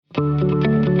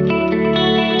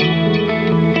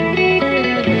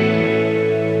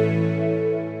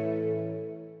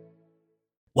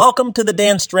Welcome to the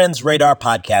Dan Strens Radar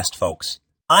Podcast, folks.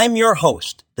 I'm your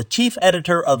host, the chief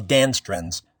editor of Dan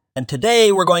Strens, and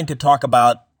today we're going to talk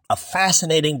about a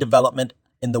fascinating development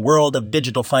in the world of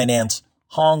digital finance,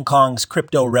 Hong Kong's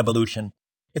crypto revolution.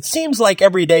 It seems like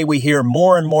every day we hear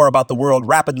more and more about the world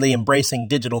rapidly embracing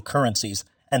digital currencies,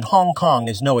 and Hong Kong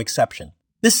is no exception.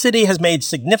 This city has made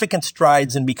significant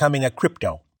strides in becoming a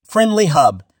crypto-friendly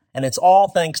hub, and it's all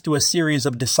thanks to a series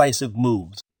of decisive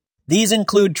moves. These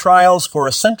include trials for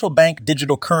a central bank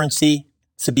digital currency,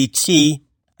 CBDC,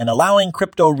 and allowing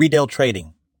crypto retail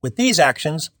trading. With these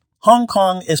actions, Hong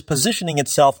Kong is positioning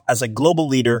itself as a global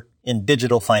leader in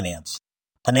digital finance.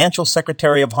 Financial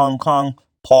Secretary of Hong Kong,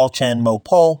 Paul Chan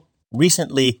Mo-po,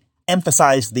 recently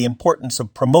emphasized the importance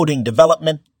of promoting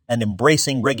development and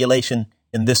embracing regulation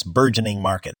in this burgeoning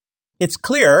market. It's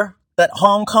clear that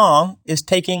Hong Kong is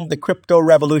taking the crypto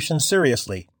revolution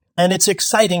seriously, and it's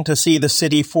exciting to see the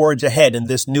city forge ahead in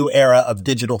this new era of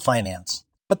digital finance.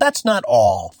 But that's not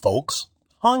all, folks.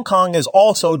 Hong Kong is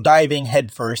also diving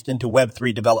headfirst into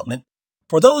Web3 development.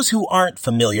 For those who aren't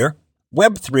familiar,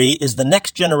 Web3 is the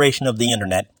next generation of the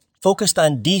internet focused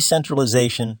on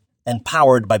decentralization and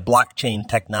powered by blockchain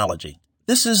technology.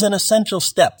 This is an essential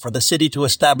step for the city to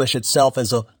establish itself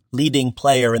as a leading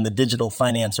player in the digital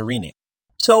finance arena.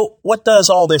 So, what does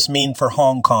all this mean for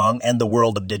Hong Kong and the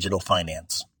world of digital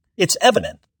finance? It's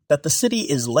evident that the city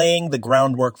is laying the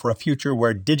groundwork for a future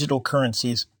where digital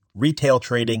currencies, retail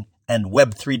trading, and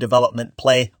Web3 development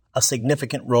play a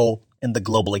significant role in the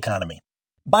global economy.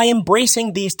 By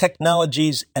embracing these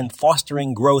technologies and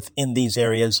fostering growth in these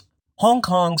areas, Hong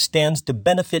Kong stands to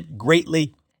benefit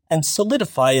greatly and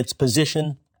solidify its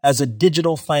position as a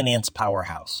digital finance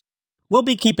powerhouse. We'll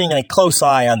be keeping a close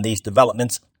eye on these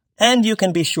developments, and you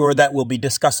can be sure that we'll be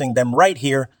discussing them right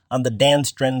here on the Dan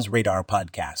Strens Radar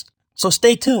Podcast. So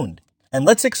stay tuned, and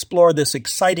let's explore this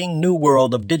exciting new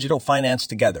world of digital finance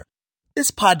together.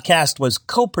 This podcast was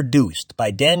co-produced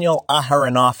by Daniel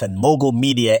Aharonoff and Mogul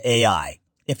Media AI.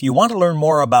 If you want to learn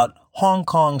more about Hong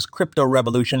Kong's crypto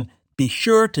revolution, be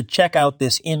sure to check out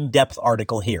this in-depth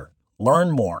article here.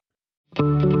 Learn more.